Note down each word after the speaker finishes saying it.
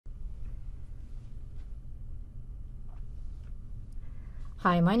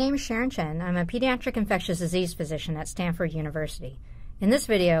Hi, my name is Sharon Chen. I'm a pediatric infectious disease physician at Stanford University. In this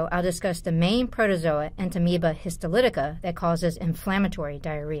video, I'll discuss the main protozoa, Entamoeba histolytica, that causes inflammatory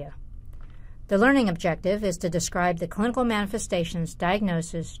diarrhea. The learning objective is to describe the clinical manifestations,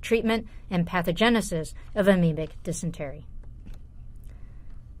 diagnosis, treatment, and pathogenesis of amoebic dysentery.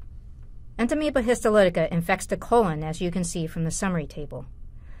 Entamoeba histolytica infects the colon, as you can see from the summary table.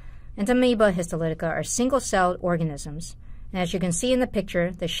 Entamoeba histolytica are single-celled organisms, and as you can see in the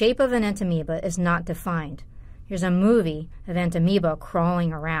picture, the shape of an entamoeba is not defined. Here's a movie of entamoeba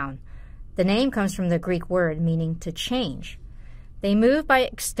crawling around. The name comes from the Greek word meaning to change. They move by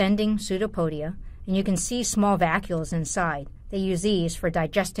extending pseudopodia, and you can see small vacuoles inside. They use these for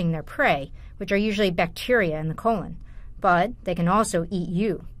digesting their prey, which are usually bacteria in the colon, but they can also eat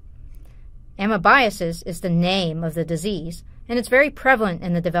you. Amoebiasis is the name of the disease, and it's very prevalent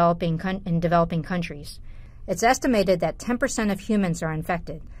in the developing countries. It's estimated that 10% of humans are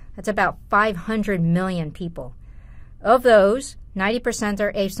infected. That's about 500 million people. Of those, 90%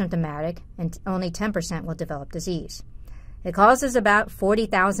 are asymptomatic, and only 10% will develop disease. It causes about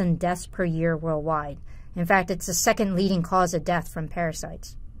 40,000 deaths per year worldwide. In fact, it's the second leading cause of death from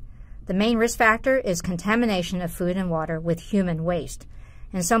parasites. The main risk factor is contamination of food and water with human waste.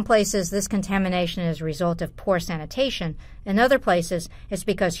 In some places, this contamination is a result of poor sanitation. In other places, it's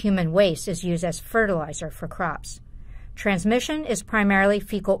because human waste is used as fertilizer for crops. Transmission is primarily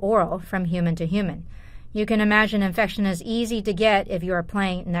fecal-oral from human to human. You can imagine infection is easy to get if you are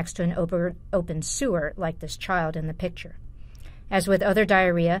playing next to an open sewer like this child in the picture. As with other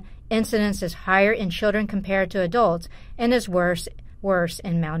diarrhea, incidence is higher in children compared to adults and is worse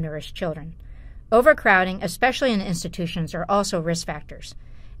in malnourished children. Overcrowding, especially in institutions, are also risk factors.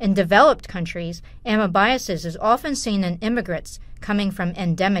 In developed countries, amoebiasis is often seen in immigrants coming from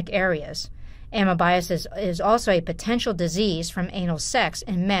endemic areas. Amoebiasis is also a potential disease from anal sex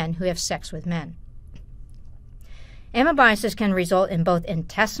in men who have sex with men. Amoebiasis can result in both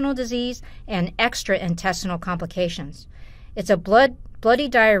intestinal disease and extraintestinal complications. It's a bloody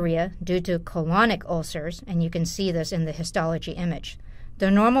diarrhea due to colonic ulcers, and you can see this in the histology image. The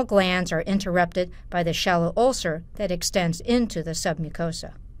normal glands are interrupted by the shallow ulcer that extends into the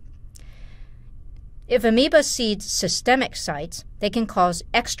submucosa. If amoeba seeds systemic sites, they can cause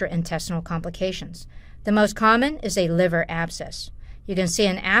extraintestinal complications. The most common is a liver abscess. You can see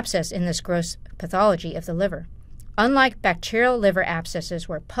an abscess in this gross pathology of the liver. Unlike bacterial liver abscesses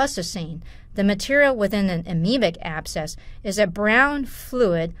where pus is seen, the material within an amoebic abscess is a brown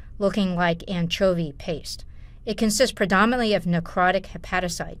fluid looking like anchovy paste. It consists predominantly of necrotic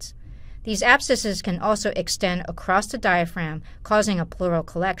hepatocytes. These abscesses can also extend across the diaphragm, causing a pleural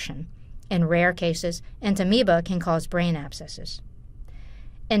collection. In rare cases, entamoeba can cause brain abscesses.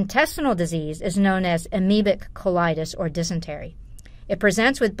 Intestinal disease is known as amoebic colitis or dysentery. It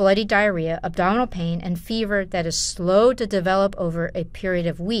presents with bloody diarrhea, abdominal pain, and fever that is slow to develop over a period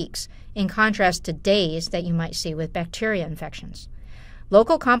of weeks, in contrast to days that you might see with bacteria infections.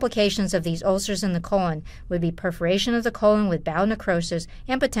 Local complications of these ulcers in the colon would be perforation of the colon with bowel necrosis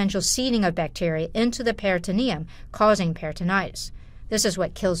and potential seeding of bacteria into the peritoneum, causing peritonitis. This is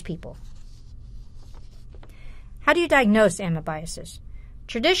what kills people. How do you diagnose amoebiasis?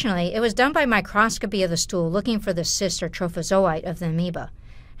 Traditionally, it was done by microscopy of the stool looking for the cyst or trophozoite of the amoeba.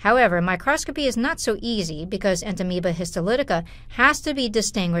 However, microscopy is not so easy because Entamoeba histolytica has to be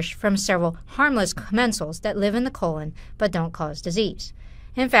distinguished from several harmless commensals that live in the colon but don't cause disease.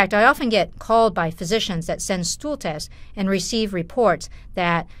 In fact, I often get called by physicians that send stool tests and receive reports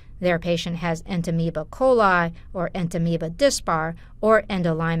that their patient has Entamoeba coli or Entamoeba dispar or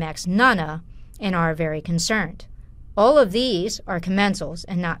Endolimax nana and are very concerned. All of these are commensals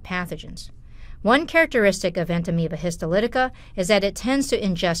and not pathogens. One characteristic of Entamoeba histolytica is that it tends to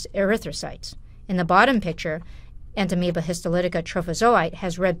ingest erythrocytes. In the bottom picture, Entamoeba histolytica trophozoite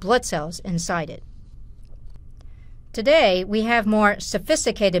has red blood cells inside it. Today, we have more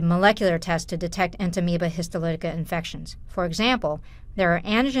sophisticated molecular tests to detect Entamoeba histolytica infections. For example, there are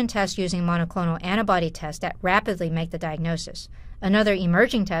antigen tests using monoclonal antibody tests that rapidly make the diagnosis. Another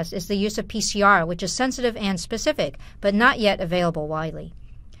emerging test is the use of PCR, which is sensitive and specific, but not yet available widely.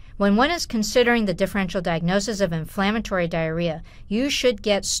 When one is considering the differential diagnosis of inflammatory diarrhea, you should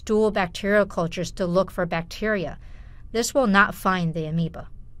get stool bacterial cultures to look for bacteria. This will not find the amoeba.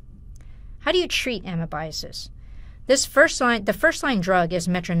 How do you treat amoebiasis? The first-line drug is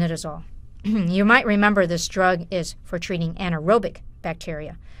metronidazole. You might remember this drug is for treating anaerobic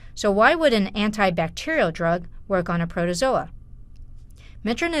bacteria. So why would an antibacterial drug work on a protozoa?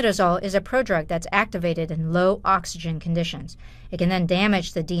 Metronidazole is a prodrug that's activated in low oxygen conditions. It can then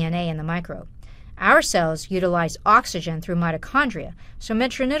damage the DNA in the microbe. Our cells utilize oxygen through mitochondria, so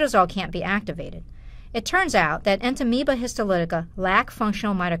metronidazole can't be activated. It turns out that Entamoeba histolytica lack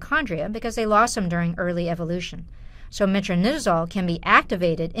functional mitochondria because they lost them during early evolution. So metronidazole can be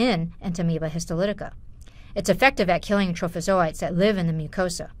activated in Entamoeba histolytica. It's effective at killing trophozoites that live in the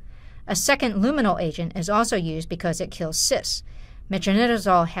mucosa. A second luminal agent is also used because it kills cysts.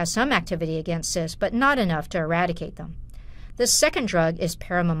 Metronidazole has some activity against cysts, but not enough to eradicate them. This second drug is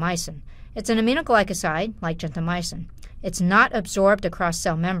perimomycin. It's an aminoglycoside, like gentamicin. It's not absorbed across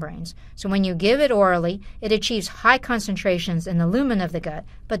cell membranes, so when you give it orally, it achieves high concentrations in the lumen of the gut,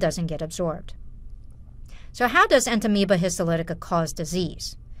 but doesn't get absorbed. So how does Entamoeba histolytica cause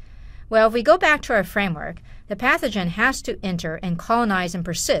disease? Well, if we go back to our framework, the pathogen has to enter and colonize and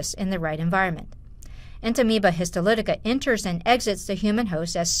persist in the right environment. Entamoeba histolytica enters and exits the human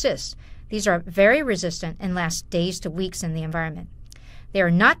host as cysts. These are very resistant and last days to weeks in the environment. They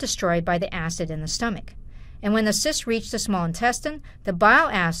are not destroyed by the acid in the stomach. And when the cysts reach the small intestine, the bile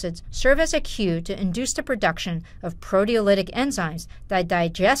acids serve as a cue to induce the production of proteolytic enzymes that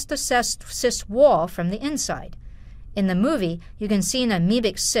digest the cyst wall from the inside. In the movie, you can see an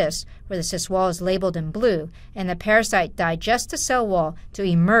amoebic cyst where the cyst wall is labeled in blue, and the parasite digests the cell wall to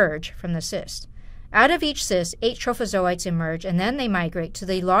emerge from the cyst. Out of each cyst, 8 trophozoites emerge, and then they migrate to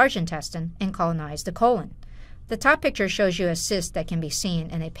the large intestine and colonize the colon. The top picture shows you a cyst that can be seen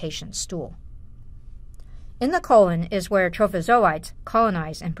in a patient's stool. In the colon is where trophozoites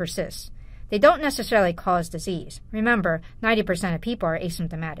colonize and persist. They don't necessarily cause disease. Remember, 90% of people are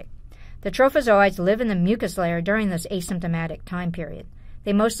asymptomatic. The trophozoites live in the mucus layer during this asymptomatic time period.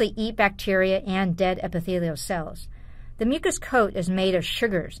 They mostly eat bacteria and dead epithelial cells. The mucus coat is made of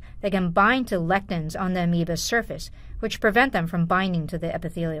sugars that can bind to lectins on the amoeba's surface, which prevent them from binding to the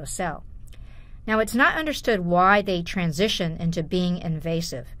epithelial cell. Now, it's not understood why they transition into being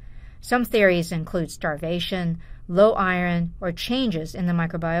invasive. Some theories include starvation, low iron, or changes in the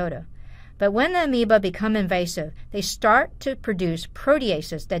microbiota. But when the amoeba become invasive, they start to produce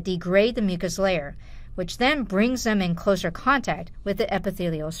proteases that degrade the mucus layer, which then brings them in closer contact with the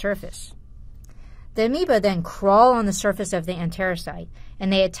epithelial surface. The amoeba then crawl on the surface of the enterocyte,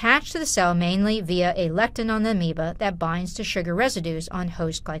 and they attach to the cell mainly via a lectin on the amoeba that binds to sugar residues on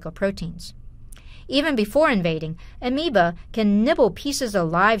host glycoproteins. Even before invading, amoeba can nibble pieces of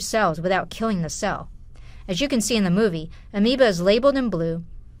live cells without killing the cell. As you can see in the movie, amoeba is labeled in blue,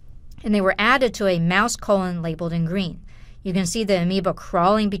 and they were added to a mouse colon labeled in green. You can see the amoeba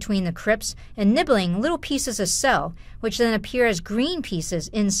crawling between the crypts and nibbling little pieces of cell, which then appear as green pieces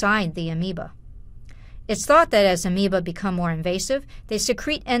inside the amoeba. It's thought that as amoeba become more invasive, they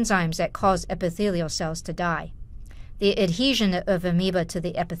secrete enzymes that cause epithelial cells to die. The adhesion of amoeba to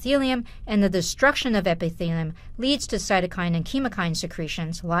the epithelium and the destruction of epithelium leads to cytokine and chemokine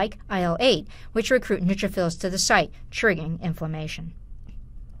secretions like IL-8, which recruit neutrophils to the site, triggering inflammation.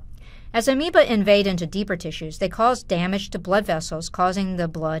 As amoeba invade into deeper tissues, they cause damage to blood vessels, causing the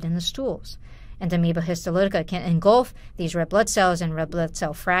blood in the stools. Entamoeba histolytica can engulf these red blood cells and red blood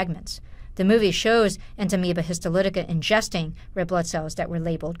cell fragments. The movie shows Entamoeba histolytica ingesting red blood cells that were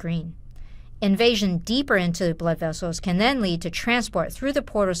labeled green. Invasion deeper into blood vessels can then lead to transport through the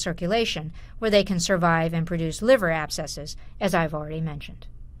portal circulation, where they can survive and produce liver abscesses, as I've already mentioned.